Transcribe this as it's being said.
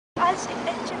As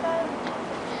Ichiban.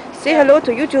 Say hello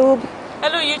to YouTube.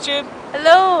 Hello YouTube.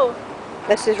 Hello.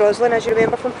 This is Roslyn, as you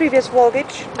remember from previous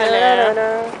vlogage.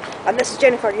 Hello. And this is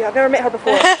Jennifer. You have never met her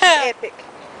before. She's epic.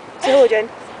 Say hello, Jen.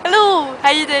 Hello.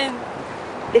 How you doing?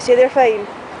 They say they're fine.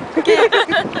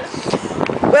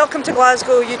 Welcome to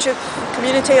Glasgow YouTube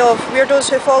community of weirdos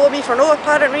who follow me for no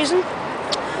apparent reason.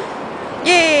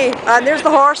 Yay! And there's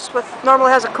the horse with normally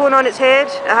has a cone on its head.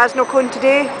 It has no cone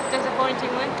today.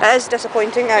 Disappointingly. It is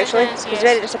disappointing actually. It is, yes. It's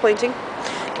very disappointing.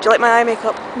 Do you like my eye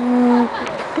makeup?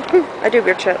 I do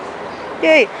weird shit.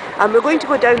 Yay! And we're going to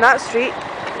go down that street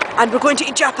and we're going to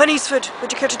eat Japanese food.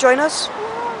 Would you care to join us?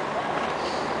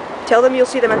 Tell them you'll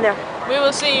see them in there. We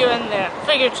will see you in there,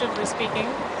 figuratively speaking.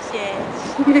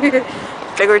 Yes.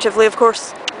 Figuratively, of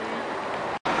course.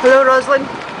 Hello, Roslyn.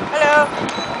 Hello.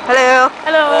 Hello.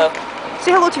 Hello.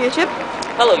 Say hello to YouTube.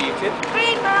 Hello YouTube.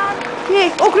 Green man.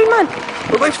 Yay! Oh, Green Man!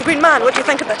 We're going for the Green Man. What do you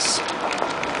think of this?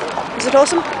 Is it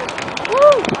awesome?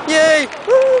 Woo. Yay!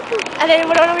 Woo. And then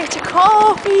we're on our way to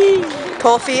coffee.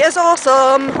 Coffee is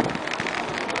awesome.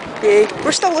 Yay!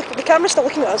 We're still looking. The camera's still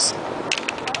looking at us.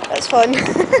 That's fun.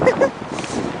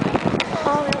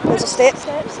 Oh, There's a step.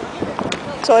 steps.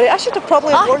 Sorry, I should have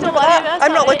probably warned you about that.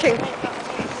 I'm not looking.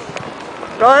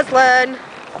 Roslyn,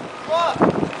 What?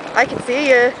 I can see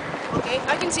you. Okay,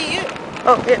 I can see you.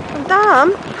 Oh, yeah.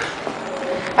 Damn.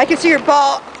 I can see your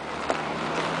butt.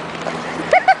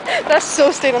 That's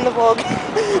so staying on the vlog.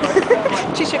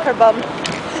 She shook her bum.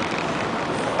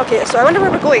 Okay, so I wonder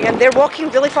where we're going, and they're walking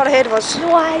really far ahead of us.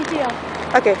 No idea.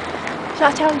 Okay. Shall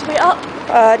I tell them to wait up?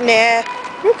 Nah.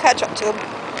 We'll catch up to them.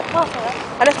 Oh, sorry.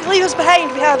 And if they leave us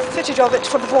behind, we have footage of it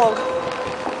for the vlog.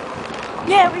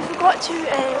 Yeah, we forgot to do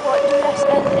this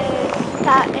in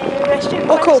that restaurant.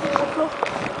 Oko. Oko.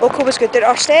 Oko was good. There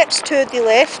are steps to the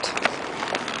left.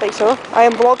 Like so. I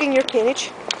am vlogging your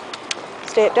page.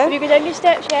 Step Will down. you go down these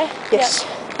steps, yeah? Yes.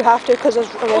 We have to because there's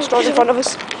a restaurant in front of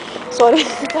us. Sorry.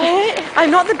 Yeah. I'm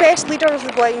not the best leader of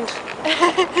the blind.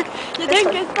 You're doing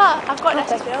good, but I've got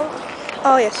this as well.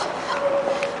 Oh yes.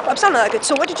 I'm still not that good.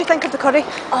 So what did you think of the curry?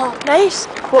 Oh, nice.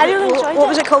 I really enjoyed it. What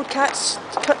was it called? Cut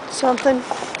something?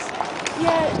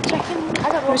 Yeah, chicken. I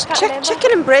don't know. It was can't remember.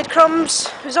 chicken and breadcrumbs.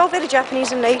 It was all very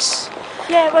Japanese and nice.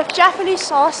 Yeah, with Japanese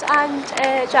sauce and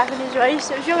Japanese rice.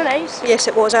 It was really nice. Yes,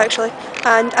 it was actually.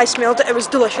 And I smelled it. It was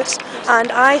delicious.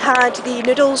 And I had the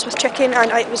noodles with chicken,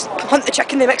 and it was hunt the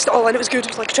chicken. They mixed it all in. It was good.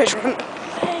 It was like a treasure hunt.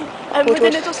 Were the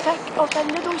noodles thick or thin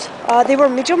noodles? They were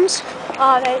mediums,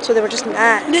 Oh, right. so they were just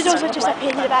nice. Noodles are just a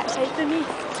pain in the backside for me.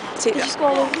 See, They just go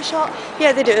all over the shop.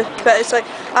 yeah, they do. But it's like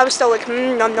I was still like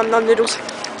nom nom nom noodles.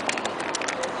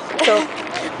 So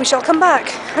we shall come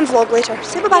back and vlog later.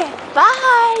 Say bye bye.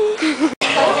 Bye!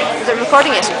 Is it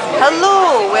recording? Yes.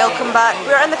 Hello, welcome back.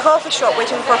 We're in the coffee shop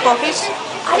waiting for coffees.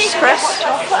 This is Chris.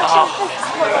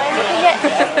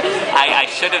 I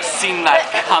should have seen that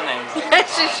coming.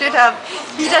 Yes, you should have.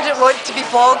 He didn't want to be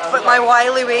vlogged, but my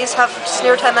wily ways have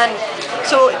snared him in.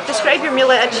 So describe your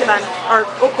meal at Ichiban or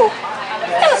Oko.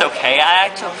 It was okay. I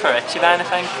actually prefer Ichiban, I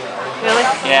think. Really?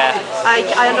 Yeah.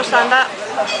 I understand that,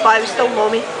 but I was still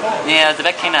mommy. Yeah, it's a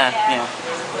bit kind of,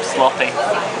 sloppy.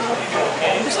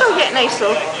 It's still getting nice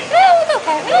though.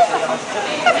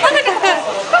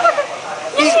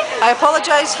 I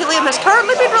apologise, helium has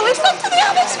currently been released into the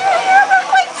atmosphere here. We're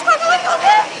quite struggling on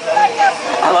it.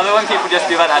 I love it when people just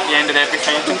do that at the end of every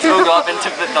sentence. We'll go up into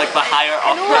the higher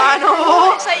octave. I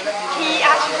know. It's like, can you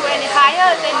actually go any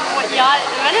higher than what you are at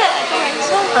the minute? I don't think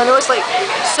so. I know, it's like,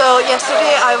 so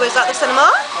yesterday I was at the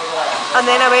cinema, and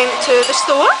then I went to the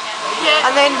store,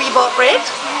 and then we bought bread,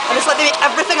 and it's like they make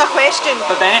everything a question.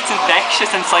 But then it's infectious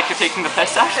and it's like you're taking the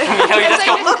piss out of them. You just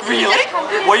go, really?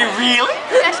 Were you really?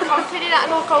 This company that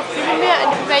I know called Premium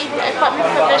and provide equipment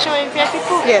for visual impaired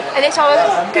people. Yeah. And it's all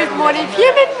good morning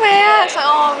human wear. It's like,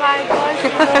 oh my god.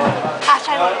 I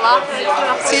try not to laugh.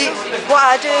 See, what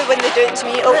I do when they do it to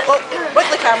me,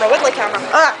 wiggly camera.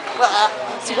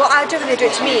 See, what I do when they do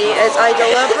it to me is I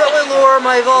deliberately lower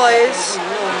my voice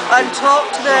and talk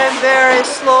to them very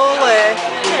slowly.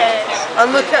 Yes.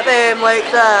 And look at them like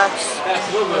this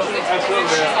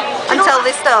until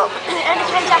they stop.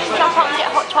 Anytime I can jump up and get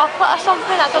hot chocolate or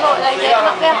something, I don't know what they're getting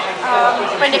up there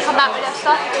when they come back with their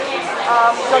stuff.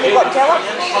 When you got to tell it?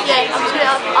 Yeah, I'm sure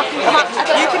I can come up. I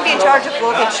don't You know. can be in charge of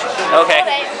vloggage. Okay.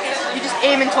 Alright, okay. You just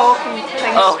aim and talk and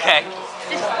things. Okay.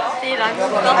 Just stay around.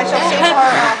 I shall save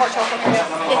her hot chocolate. Yes,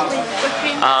 please. With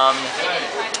cream.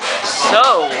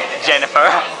 So, Jennifer.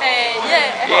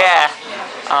 Yeah.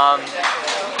 Yeah.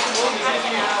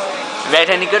 Read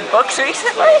any good books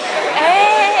recently?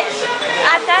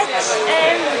 I did,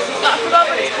 but I forgot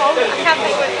what it's called. I can't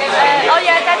think what it is. Oh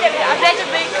yeah, I did it. I read a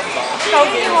book Do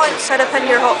you want syrup in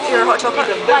your hot chocolate?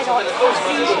 Why not?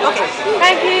 Please. Okay.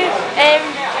 Thank you.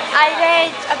 I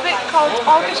read a book called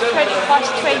August 21st,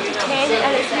 2010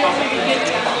 and it's really, really good.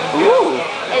 Ooh.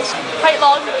 It's quite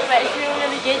long but it's really,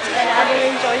 really good and I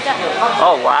really enjoyed it.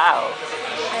 Oh wow.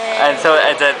 And so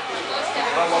is it...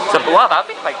 So wow, that'd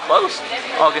be quite close.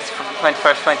 August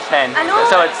 21st, 2010. I know.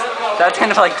 So that's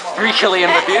kind of like freakily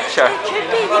in the future. It could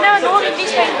be. You never know.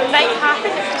 These things might happen.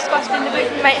 It's discussed in the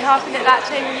book. Might happen at that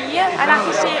time of the year, and I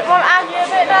can say, "Well, I knew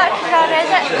about that because I read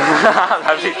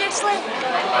it previously."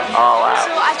 Oh wow.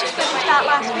 So I just finished that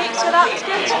last week, so that was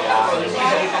good.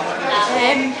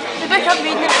 The book I'm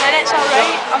reading at the minute's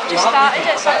alright. I've just started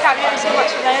it, so I can't really say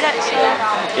much about it. So.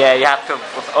 Yeah, you have to.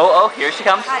 Oh, here she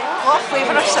comes. What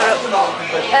flavour of syrup?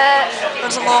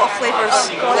 There's a lot of flavours,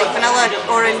 like vanilla,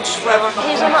 orange, whatever.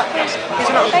 Hazelnut, please.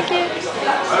 Hazelnut. Thank you.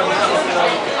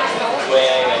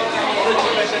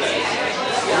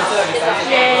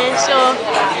 Yeah, so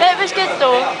it was good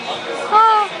though.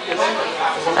 Oh.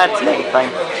 That's the main thing.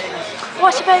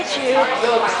 What about you?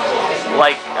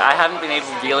 Like, I haven't been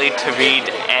able really to read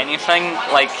anything,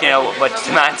 like, you know, which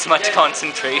demands much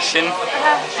concentration.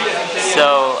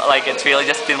 So, like, it's really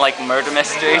just been like murder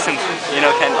mysteries and, you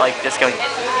know, kind of like just going.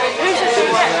 Who's your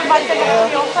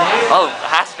favourite author? Oh, it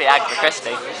has to be Agatha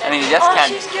Christie. I mean, you just can't.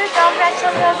 She's good. I've read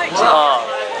some of her books. Oh,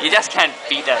 you just can't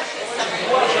beat it.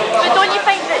 But don't you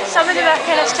think that some of them are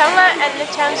kind of similar in the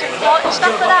terms of plot and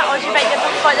stuff like that, or do you think they've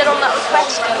got their own little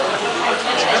twist?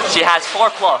 She has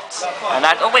 4 plots, and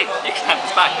that. Oh wait, you can have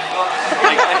this back.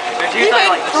 You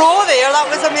went pro there. That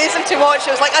was amazing to watch.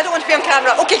 It was like, I don't want to be on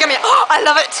camera. Okay, come here. Oh, I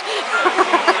love it.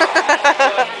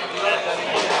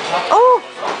 Oh,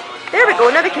 there we go.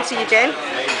 Now we can see you, Jen.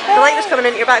 The light was coming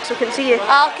into your back, so we couldn't see you.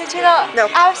 Oh, could you not? No.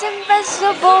 I was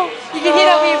invisible. You can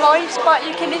hear a wee voice, but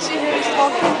you couldn't see who was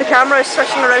talking. The camera is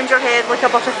swishing around your head like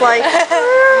a butterfly.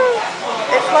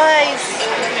 It flies.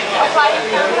 A flying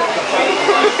camera.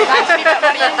 That's a wee bit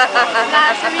worrying.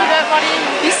 That's a wee bit worrying.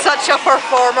 He's such a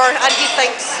performer, and he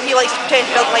thinks he likes to pretend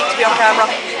he doesn't like to be on camera.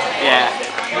 Yeah.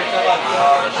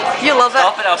 You love it.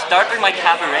 Stop it! I'll start doing my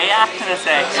cabaret act in a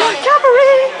sec.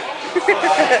 Cabaret.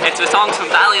 It's the songs from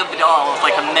Valley of the Dolls,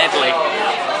 like a medley.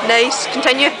 Nice.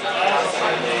 Continue.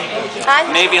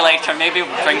 And Maybe later, maybe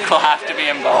drink will have to be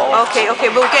involved. Okay,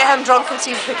 we'll get him drunk and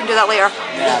see if we can do that later.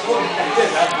 Yeah.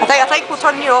 I think we'll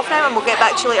turn you off now and we'll get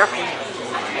back to you later.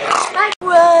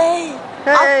 way.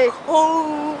 Hey.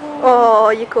 Oh,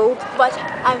 you cold? But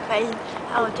I'm fine.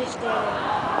 I'll just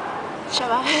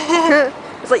shower.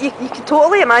 It's like you can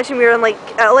totally imagine we're in like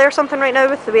Italy or something right now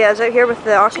with the way it is out here with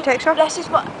the architecture. This is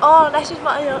what I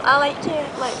like to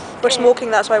like. We're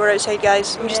smoking, that's why we're outside,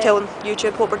 guys. I'm just telling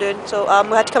YouTube what we're doing. So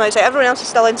we had to come outside. Everyone else is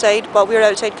still inside, but we're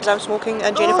outside because I'm smoking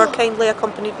and Jennifer kindly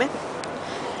accompanied me.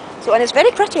 So, and it's very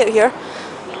pretty out here.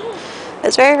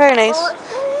 It's very, very nice.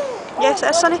 Oh, yes,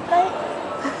 it's sunny.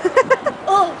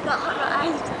 Oh, that hurt my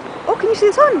eyes. Oh, can you see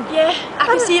the sun? Yeah, I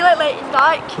can see it like in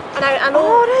dark, and I know.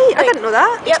 Oh right, like, I didn't know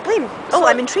that. Yep. Explain. So, oh,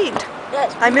 I'm intrigued. Yeah,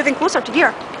 I'm moving closer to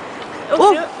here. Oh,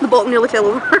 Oh, the bottle nearly fell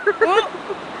over.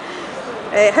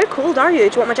 How cold are you?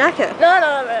 Do you want my jacket? No,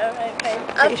 right, fine.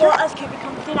 I you thought sure? this could be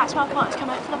comfy, that's why I thought it's come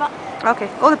out for a bit. Okay.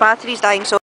 Oh, the battery's dying,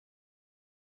 so